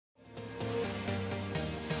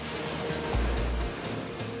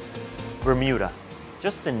Bermuda.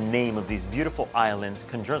 Just the name of these beautiful islands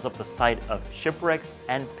conjures up the sight of shipwrecks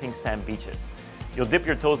and pink sand beaches. You'll dip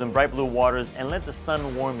your toes in bright blue waters and let the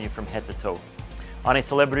sun warm you from head to toe. On a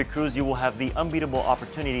celebrity cruise, you will have the unbeatable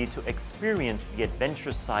opportunity to experience the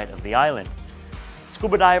adventurous side of the island.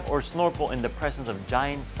 Scuba dive or snorkel in the presence of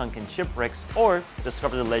giant sunken shipwrecks, or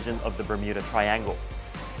discover the legend of the Bermuda Triangle.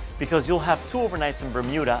 Because you'll have 2 overnights in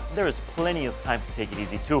Bermuda, there is plenty of time to take it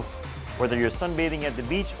easy too, whether you're sunbathing at the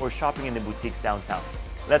beach or shopping in the boutiques downtown.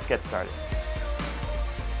 Let's get started.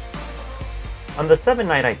 On the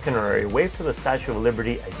 7-night itinerary, wave to the Statue of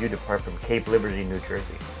Liberty as you depart from Cape Liberty, New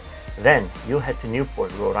Jersey. Then, you'll head to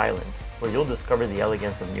Newport, Rhode Island, where you'll discover the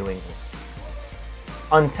elegance of New England.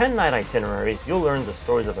 On 10-night itineraries, you'll learn the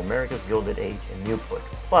stories of America's Gilded Age in Newport,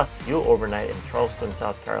 plus you'll overnight in Charleston,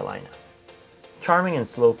 South Carolina. Charming and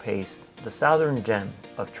slow-paced, the southern gem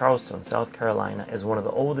of Charleston, South Carolina is one of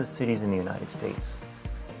the oldest cities in the United States.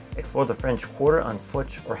 Explore the French Quarter on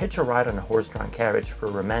foot or hitch a ride on a horse-drawn carriage for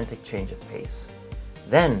a romantic change of pace.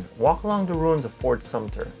 Then, walk along the ruins of Fort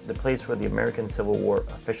Sumter, the place where the American Civil War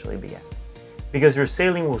officially began. Because your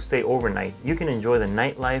sailing will stay overnight, you can enjoy the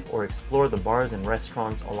nightlife or explore the bars and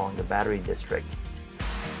restaurants along the Battery District.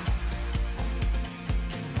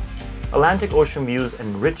 Atlantic Ocean views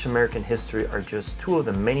and rich American history are just 2 of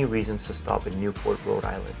the many reasons to stop in Newport, Rhode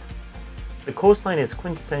Island. The coastline is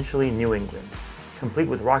quintessentially New England, complete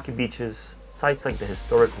with rocky beaches, sites like the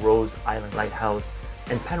historic Rose Island Lighthouse,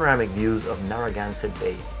 and panoramic views of Narragansett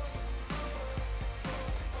Bay.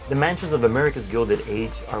 The mansions of America's Gilded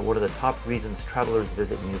Age are one of the top reasons travelers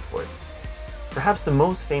visit Newport. Perhaps the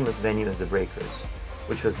most famous venue is the Breakers,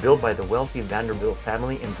 which was built by the wealthy Vanderbilt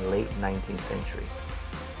family in the late 19th century.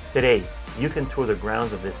 Today, you can tour the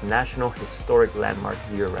grounds of this national historic landmark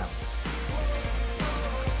year-round.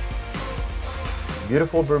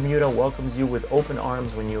 Beautiful Bermuda welcomes you with open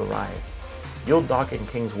arms when you arrive. You'll dock in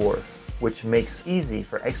King's Wharf, which makes easy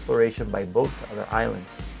for exploration by boat to other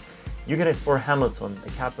islands. You can explore Hamilton,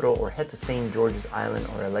 the capital, or head to St. George's Island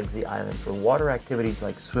or Alexei Island for water activities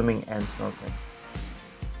like swimming and snorkeling.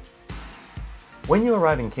 When you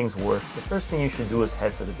arrive in King's Wharf, the first thing you should do is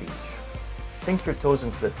head for the beach. Sink your toes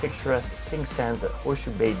into the picturesque pink sands at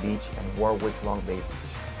Horseshoe Bay Beach and Warwick Long Bay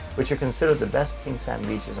Beach, which are considered the best pink sand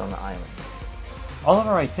beaches on the island. All of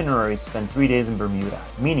our itineraries spend 3 days in Bermuda,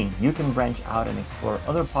 meaning you can branch out and explore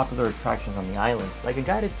other popular attractions on the islands, like a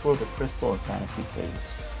guided tour of the Crystal and Fantasy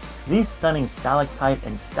Caves. These stunning stalactite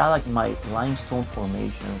and stalagmite limestone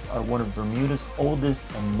formations are one of Bermuda's oldest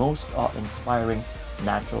and most awe-inspiring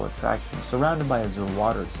natural attractions, surrounded by azure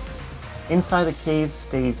waters. Inside the cave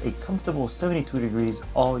stays a comfortable 72 degrees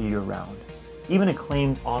all year round. Even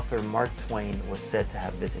acclaimed author Mark Twain was said to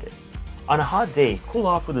have visited. On a hot day, cool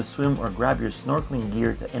off with a swim or grab your snorkeling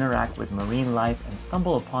gear to interact with marine life and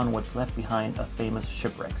stumble upon what's left behind of famous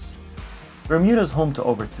shipwrecks. Bermuda is home to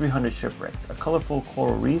over 300 shipwrecks, a colorful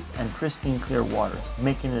coral reef, and pristine clear waters,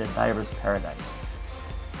 making it a diver's paradise.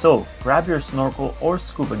 So, grab your snorkel or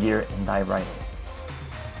scuba gear and dive right in.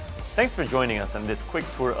 Thanks for joining us on this quick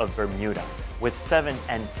tour of Bermuda. With 7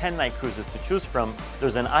 and 10-night cruises to choose from,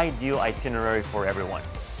 there's an ideal itinerary for everyone.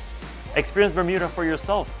 Experience Bermuda for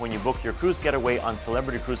yourself when you book your cruise getaway on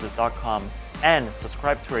celebritycruises.com and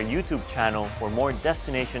subscribe to our YouTube channel for more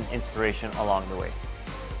destination inspiration along the way.